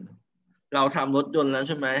กันเราทำรถยนต์แล้วใ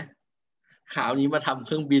ช่ไหมข่าวนี้มาทำเค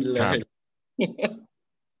รื่องบินเลย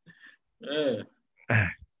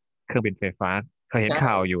เครื่องบินไฟฟ้าเคยเห็น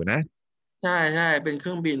ข่าวอยู่นะใช่ใช่เป็นเค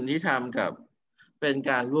รื่องบินที่ทำกับเป็น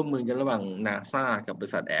การร่วมมือกันระหว่าง NASA กับบ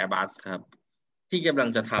ริษัท Airbus ครับที่กำลัง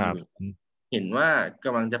จะทำอยู่ เห็นว่าก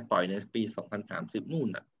ำลังจะปล่อยในปี2030นู่น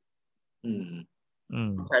อ่ะ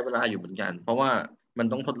ใช้เวลาอยู่เหมือนกัน เพราะว่ามัน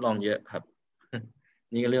ต้องทดลองเยอะครับ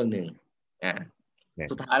นี่ก็เรื่องหนึ่ง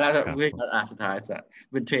สุดท้ายแล้วครับ เพื่อนสุดท้าย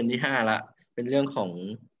เป็นเทรนด์ที่5ละเป็นเรื่องของ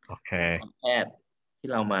โอเค แพทย์ที่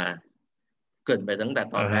เรามาเกริดไปตั้งแต่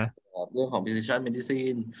ตอนแรก ฮะ เรื่องของ precision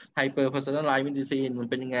medicine hyper personalized medicine มัน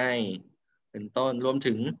เป็นยังไง เป็นต้นรวม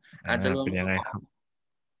ถึงอาจจะรวม เป็นยังไง ของ ครับ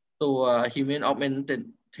ตัว human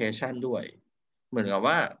augmentation ด้วย เหมือนกับ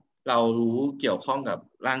ว่าเรารู้เกี่ยวข้องกับ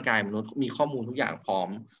ร่างกายมนุษย์มีข้อมูลทุกอย่างพร้อม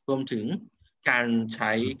รวมถึงการใ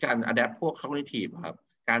ช้การ adapt พวก cognitive ครับ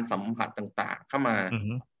การสัมผัสต่างๆ เข้ามา อือ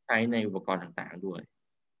ฮึ ใช้ในอุปกรณ์ต่างๆด้วย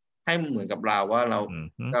ให้เหมือนกับเราว่าเรา อือ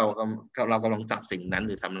ฮึ เรากำลังจับสิ่งนั้นห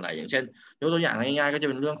รือทำอะไร อย่างเช่นยกตัวอย่างง่ายๆก็จะ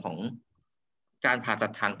เป็นเรื่องของการผ่าตั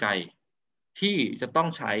ดทางไกลที่จะต้อง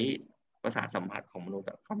ใช้ประสาทสัมผัสของมนุษย์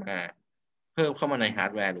เข้ามาเพิ่มเข้ามาในฮาร์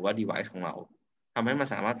ดแวร์หรือว่า device ของเราทำให้มัน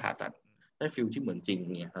สามารถผ่าตัดได้ฟีลที่เหมือนจริง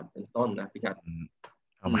เนี่ยครับเป็นต้นนะพี่กัด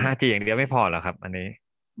เอามา 5G อย่างเดียวไม่พอเหรอครับ อันนี้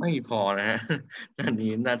ไม่พอนะฮะ อัน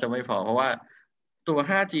นี้น่าจะไม่พอเพราะว่าตัว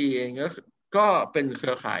 5G เองก็เป็นเครื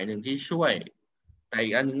อข่ายหนึ่งที่ช่วย แต่อี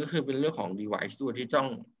กอันนึงก็คือเป็นเรื่องของ device ด้วยที่ต้อง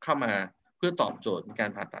เข้ามาเพื่อตอบโจทย์ในการ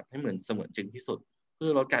ผ่าตัดให้เหมือนเสมือนจริงที่สุด เพื่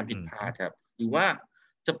อลดการผิดพลาดครับ หรือว่า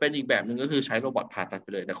จะเป็นอีกแบบหนึ่งก็คือใช้โรบอทผ่าตัดไป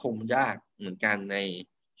เลย แต่คงยากเหมือนกันใน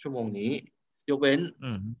ชั่วโมงนี้ ยกเว้น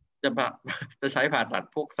จะใช้ผ่าตัด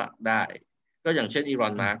พวกสัตว์ได้ ก็อย่างเช่นอีลอ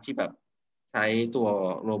นมาร์กที่แบบใช้ตัว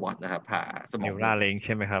โรบอทนะครับผ่าสมอง Neuralink ใ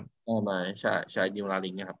ช่ไหมครับ ใช่นิวราลิ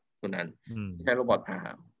งนะครับตัวนั้นใช้โรบอทผ่า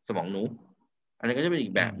สมองหนูอันนี้ก็จะเป็นอี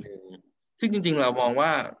กแบบหนึ่งซึ่งจริงๆเรามองว่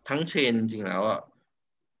าทั้งเชนจริงๆแล้ว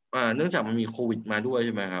เนื่องจากมันมีโควิดมาด้วยใ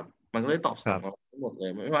ช่ไหมครับมันก็เลยตอบสนองเราทั้งหมดเล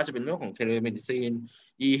ยไม่ว่าจะเป็นเรื่องของเทเลเมดิซีน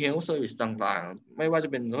e-health service ต่างๆไม่ว่าจะ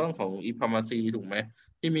เป็นเรื่องของ e-pharmacy ถูกไหม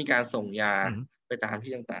ที่มีการส่งยาไปตาม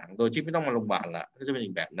ที่ต่างๆโดยที่ไม่ต้องมาโรงพยาบาลละก็จะเป็นอี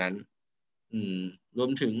กแบบนั้นรวม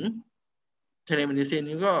ถึงเทเลเมดิซีน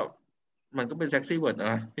นี้ก็มันก็เป็นเซ็กซี่เวิร์ด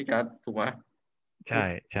นะพี่กัสถูกไหมใช่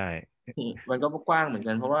ใช่ มันก็กว้างเหมือน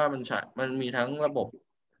กันเพราะว่ามันมีทั้งระบบ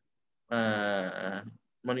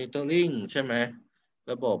monitoring ใช่ไหม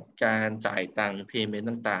ระบบการจ่ายตังค์ payment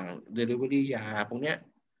ต่างๆ delivery ยาพวกเนี้ย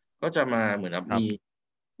ก็จะมาเหมือนกับ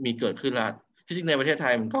มีเกิดขึ้นละที่จริงในประเทศไท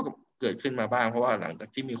ยมันก็เกิดขึ้นมาบ้างเพราะว่าหลังจาก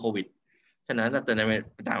ที่มีโควิดฉะนั้นแต่ใน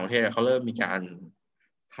ต่างประเทศเขาเริ่มมีการ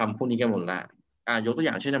ทำพวกนี้กันหมดละยกตัวอ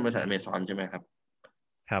ย่างเช่นในบริษัท Amazon ใช่ไหมครับ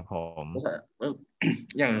ครับผม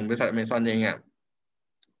อย่างบริษัท Amazon เอง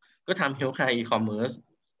ก็ทำ healthcare e-commerce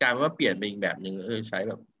กลายเป็นว่าเปลี่ยนไปอีกแบบหนึ่งใช้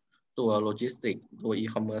แบบตัวโลจิสติกตัว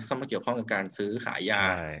e-commerce เข้ามาเกี่ยวข้องกับการซื้อขายยา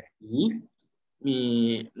หรือมี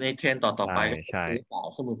ในเทรนด์ต่อไปก็ซื้อขาย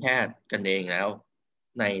เครื่องมือแพทย์กันเองแล้ว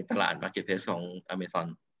ในตลาด marketplace ของ Amazon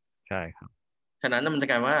ใช่ครับฉะนั้นมันจะ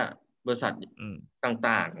กลายว่าบริษัท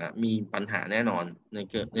ต่างๆมีปัญหาแน่นอนใ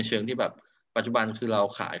นเชิงที่แบบปัจจุบันคือเรา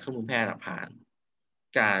ขายเครื่องมือแพทย์ผ่าน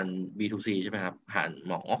การ B2C ใช่ไหมครับผ่าน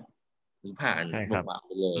หมอหรือผ่านโรงพยาบาลไ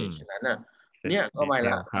ปเลยฉะนั้นเนี่ยก็ไม่ล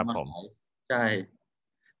ะมาขายใช่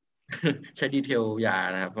ใช้ดีเทลยา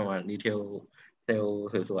นะครับประมาณดีเทลเซลล์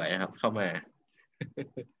สวยๆนะครับเข้ามา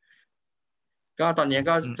ก็ตอนนี้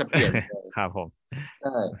ก็จะเปลี่ยนครับผมใ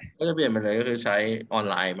ช่ก็จะเปลี่ยนไปเลยก็คือใช้ออน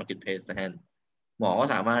ไลน์ marketplace แทนหมอก็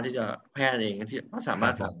สามารถที่จะแพทย์เองที่ก็สามา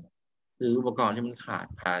รถสั่งซื้ออุปกรณ์ที่มันขาด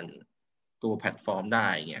ผ่านตัวแพลตฟอร์มได้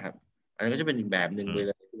อย่างเงี้ยครับอันนี้ก็จะเป็นอีกแบบหนึ่งไปเ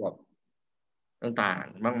ลยที่แบบต่าง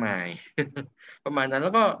ๆมากมาย ประมาณนั้นแ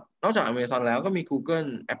ล้วก็นอกจาก Amazon แล้วก็มี Google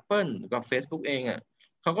Apple กับ Facebook เอง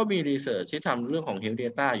เขาก็มีรีเสิร์ชที่ทำเรื่องของ Health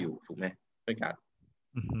Data อยู่ถูกไหมด้วยกัน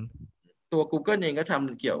ตัว Google เองก็ท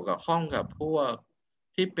ำเกี่ยวกับข้องกับพวก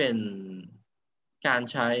ที่เป็นการ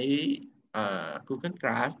ใช้Google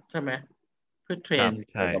Glass ใช่ไหมเพื่อเทรน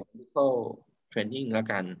เกี่ยวกับ medical training แล้ว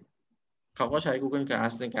กันเขาก็ใช้ Google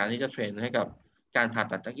Glass ในการที่จะเทรนให้กับการผ่า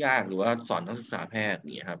ตัดยากๆหรือว่าสอนนักศึกษาแพทย์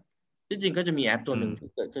นี่ครับที่จริงก็จะมีแอปตัวหนึ่งที่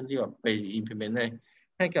เกิดขึ้นที่แบบไป implement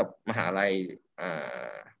ให้กับมหาลัย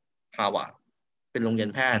ฮาร์วาร์ดเป็นโรงเรีย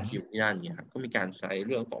นแพทย์อยู่ที่นั่นเนี่ยครับก็มีการใช้เ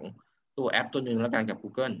รื่องของตัวแอปตัวหนึ่งแล้วกันกับ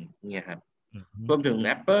Google เนี่ยครับรวมถึง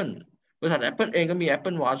Apple บริษัท Apple เองก็มี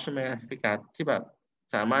Apple Watch ใช่ไหมพี่การที่แบบ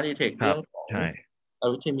สามารถดีเทคเรื่องของอะ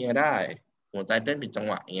ริทึเมียได้หัวใจเต้นผิดจัง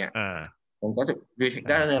หวะอย่างเงี้ยมันก็จะดีเทค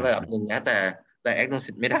ได้ในระดับหนึ่งนะแต่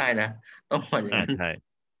diagnosis ไม่ได้นะต้องบอกอย่างนั้น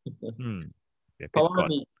เพราะว่า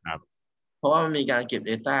มันมีการเก็บ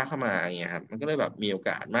data เข้ามาอย่างเงี้ยครับมันก็เลยแบบมีโอก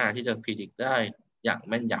าสมากที่จะ predict ได้อย่าง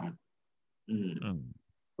แม่นยำ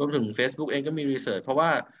รวมถึง Facebook เองก็มีรีเสิร์ชเพราะว่า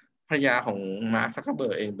ภรรยาของมาร์ค ซักเคอร์เบิ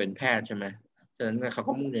ร์กเองเป็นแพทย์ใช่ไหมฉะนั้นเขา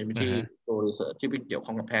ก็มุ่งเน้นไปที่ตัวรีเสิร์ชที่เป็นเกี่ยวข้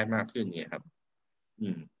องกับแพทย์มากขึ้นเนี่ยครับ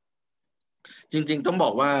จริงๆต้องบอ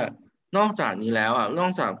กว่านอกจากนี้แล้วนอ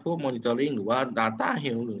กจากพวก monitoring หรือว่า data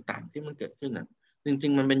health หรือต่างที่มันเกิดขึ้น จริ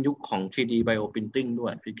งๆมันเป็นยุคของ 3D bioprinting ด้ว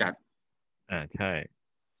ยพี่กัดใช่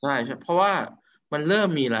ใช่เพราะว่ามันเริ่ม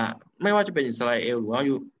มีละไม่ว่าจะเป็นอิสราเอลหรือว่าอ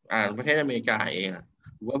ยู่ประเทศอเมริกาเอง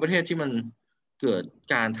หรือว่าประเทศที่มันเกิด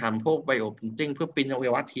การทำพวก bioprinting เพื่อปริ้นอวั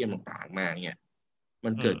ยวะเทียมต่างๆมาเนี่ยมั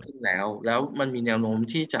นเกิดขึ้นแล้วมันมีแนวโน้ม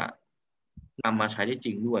ที่จะนำมาใช้ได้จ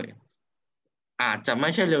ริงด้วยอาจจะไม่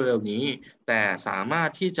ใช่เร็วๆนี้แต่สามารถ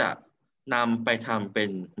ที่จะนำไปทำเป็น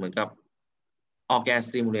เหมือนกับ organ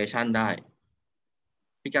stimulation ได้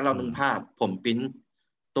พี่การเรานึกภาพผมปริ้น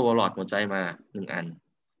ตัวหลอดหัวใจมา1 อัน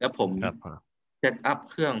แล้วผมครับเซตอัพ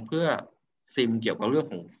เครื่องเพื่อซิมเกี่ยวกับเรื่อง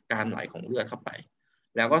ของการไหลของเลือดเข้าไป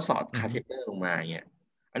แล้วก็สอดคาเทเตอร์ลงมาเงี้ย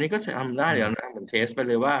อันนี้ก็จะทำได้แล้วนะเหมือนเทสไปเ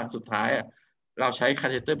ลยว่าสุดท้ายเราใช้คา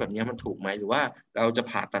เทเตอร์แบบนี้มันถูกไหมหรือว่าเราจะ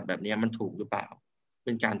ผ่าตัดแบบนี้มันถูกหรือเปล่าเ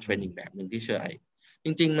ป็นการเทรนนิ่งแบบหนึ่งที่เชื่อจ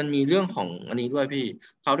ริงๆมันมีเรื่องของอันนี้ด้วยพี่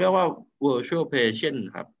เขาเรียกว่า virtual patient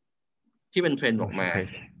ครับที่เป็นเทรนด์ออกมา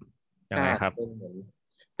ยังไงครับเป็นเหมือน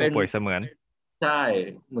ผู้ป่วยเสมือนใช่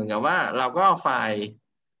เหมือนกับว่าเราก็เอาไฟล์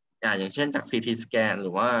อย่างเช่นจาก CT scan ห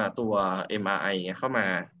รือว่าตัว MRI เงี้ยเข้ามา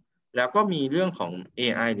แล้วก็มีเรื่องของ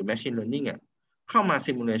AI หรือ Machine Learning เข้ามา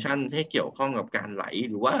simulation ให้เกี่ยวข้องกับการไหล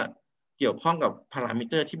หรือว่าเกี่ยวข้องกับพารามิ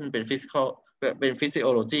เตอร์ที่มันเป็น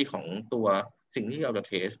physiology ของตัวสิ่งที่เราจะ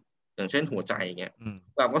เทสอย่างเช่นหัวใจเงี้ย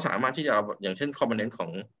เราก็สามารถที่จะเอาอย่างเช่น component ขอ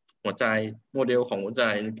งหัวใจโมเดลของหัวใจ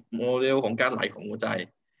โมเดลของการไหลของหัวใจ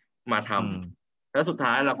มาทำแล้วสุดท้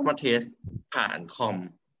ายเราก็มาเทสผ่านคอม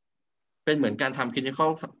เป็นเหมือนการทำ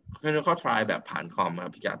clinical trial แบบผ่านคอมครั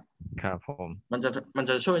บพี่กัดครับผมมัน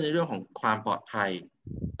จะช่วยในเรื่องของความปลอดภัย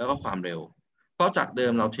แล้วก็ความเร็วเพราะจากเดิ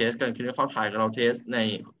มเราเทสกัน clinical trial เราเทสใน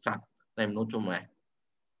สัตว์ในมนุษย์ถูกไหม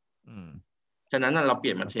ฉะนั้นเราเป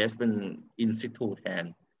ลี่ยนมาเทสเป็น in situ แทน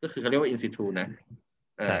ก็คือเขาเรียกว่า in situ นะ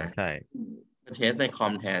ใช่เทสในคอ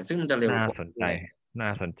มแทนซึ่งมันจะเร็วน่าสน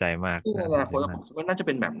ใจมากซึ่งในอนาคตผมคิดว่าน่าจะเ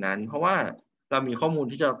ป็นแบบนั้นเพราะว่าเรามีข้อมูล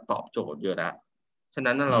ที่จะตอบโจทย์เยอะแล้วฉะ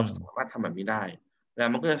นั้นเราสามารถทำแบบนี้ได้แล้ว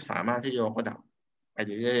มันก็จะสามารถที่จะยกระดับไปเ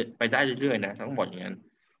รื่อยๆไปได้เรื่อยๆนะทั้งหมดอย่างนั้น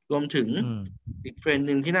รวมถึงอีกเทรนด์ห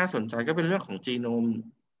นึ่งที่น่าสนใจก็เป็นเรื่องของ genome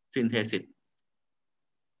synthesis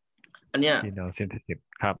อันเนี้ย genome synthesis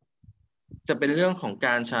ครับจะเป็นเรื่องของก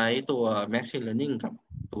ารใช้ตัว machine learning กับ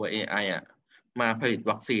ตัว AI มาผลิต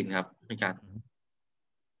วัคซีนครับในการ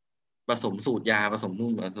ผสมสูตรยาผสมนู่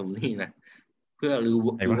นผสมนี่นะเพื่อห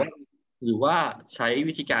รือว่าใช้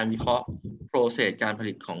วิธีการวิเคราะห์โปรเซสการผ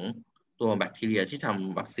ลิตของตัวแบคทีเรียที่ท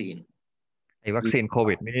ำวัคซีนวัคซีนโค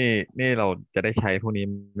วิดนี่เราจะได้ใช้พวกนี้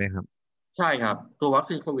ไหมครับใช่ครับตัววัค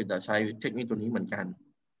ซีนโควิดใช้เทคนิคตัวนี้เหมือนกัน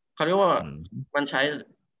เขาเรียกว่ามันใช้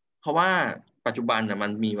เพราะว่าปัจจุบันมั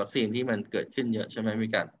นมีวัคซีนที่มันเกิดขึ้นเยอะใช่ไหม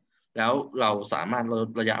พี่กันแล้วเราสามารถลด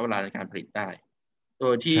ระยะเวลาในการผลิตได้โด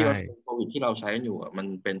ยที่วัคซีนโควิดที่เราใช้กันอยู่มัน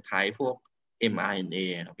เป็นไทป์พวก mRNA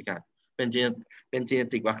ครับพี่กันเป็นจีเน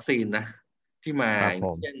ติกวัคซีนนะที่มา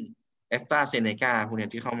เช่นแอสตราเซเนกาพวกนี้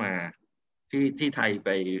ที่เข้ามาที่ไทยไป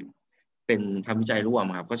เป็นทำวิจัยร่วม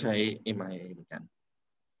ครับก็ใช้ mRNA เหมือนกัน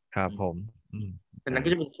ครับผมฉะนั้นก็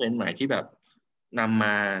จะเป็นเทรนด์ใหม่ที่แบบนำม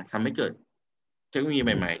าทำให้เกิดเทคโนโลยี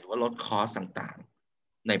ใหม่ๆหรือว่าลดคอสต่าง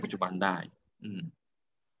ๆในปัจจุบันได้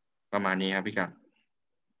ประมาณนี้ครับพี่กัน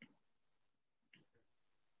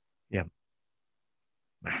เยี่ยม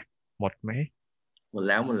หมดไหมหมด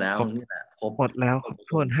แล้วนี่แหละครบหมดแล้ว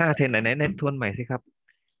ทวน5 เทรนไหนทวนใหม่สิครับ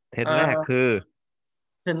เทรนแรกคือ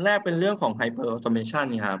เทรนแรกเป็นเรื่องของ hyper automation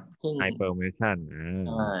ครับhyper automation โ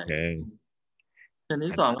อเคเทรน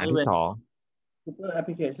ที่2ที่สอง super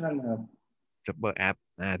application ครับ super app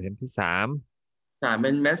เทรนที่3เป็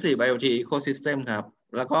น massive IoT ecosystem ครับ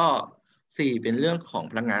แล้วก็4เป็นเรื่องของ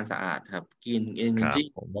พลังงานสะอาดครับ green energy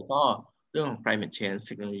แล้วก็เรื่องของ climate change เ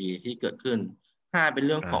ทคโนโลยีที่เกิดขึ้น5เป็นเ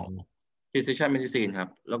รื่องของ precision medicine ครับ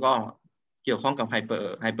แล้วก็เกี่ยวข้องกับ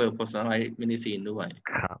hyper personalized medicine ด้วย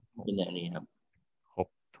ครับเป็นอย่างนี้ครับครบ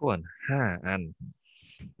ถ้วน5 อัน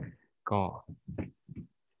ก็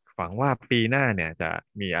หวังว่าปีหน้าเนี่ยจะ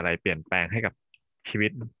มีอะไรเปลี่ยนแปลงให้กับชีวิ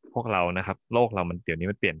ตพวกเรานะครับโลกเราเดี๋ยวนี้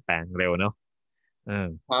มันเปลี่ยนแปลงเร็วเนาะ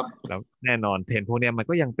ครับแล้วแน่นอนเทรนพวกนี้มัน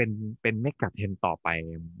ก็ยังเป็นเมกะเทรนต่อไป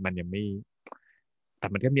มันยังไม่แต่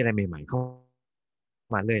มันก็มีอะไรใหม่ๆเข้า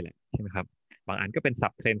มาเรื่อยแหละใช่ไหมครับบางอันก็เป็นสั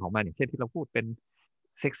บเทรนของมันอย่างเช่นที่เราพูดเป็น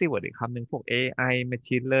เซ็กซี่เวิร์ดอีกคำหนึ่งพวก AI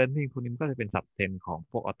Machine Learning พวกนี้มันก็จะเป็นสับเทรนของ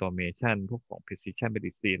พวก Automation พวกของ Precision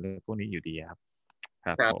Medicine อะไรพวกนี้อยู่ดีครับค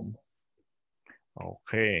รับผมโอเ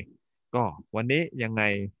คก็วันนี้ยังไง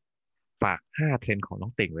ฝาก5 เทรนของน้อ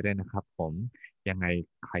งติ่งไว้ด้วยนะครับผมยังไง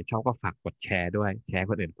ใครชอบก็ฝากกดแชร์ด้วยแชร์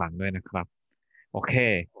คนอื่นฟังด้วยนะครับโอเค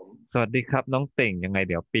สวัสดีครับน้องติ่งยังไง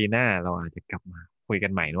เดี๋ยวปีหน้าเราอาจจะกลับมาคุยกั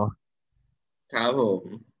นใหม่เนาะครับผม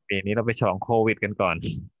ปีนี้เราไปฉลองโควิดกันก่อน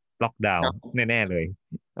ล็อกดาวน์แน่ๆเลย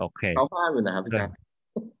โอเคเขาพลาดอยู่นะครับพี่กัน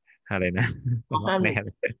อะไรนะ ก็ห้าม แน่เล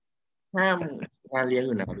ย ห้ามงานเลี้ยงอ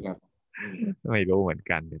ยู่นะครับพี่ครับไม่รู้เหมือน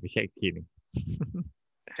กันเดี๋ยวไปเช็คอีกทีหนึง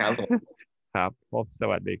ครับผม ครับส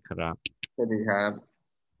วัสดีครับสวัสดีครับ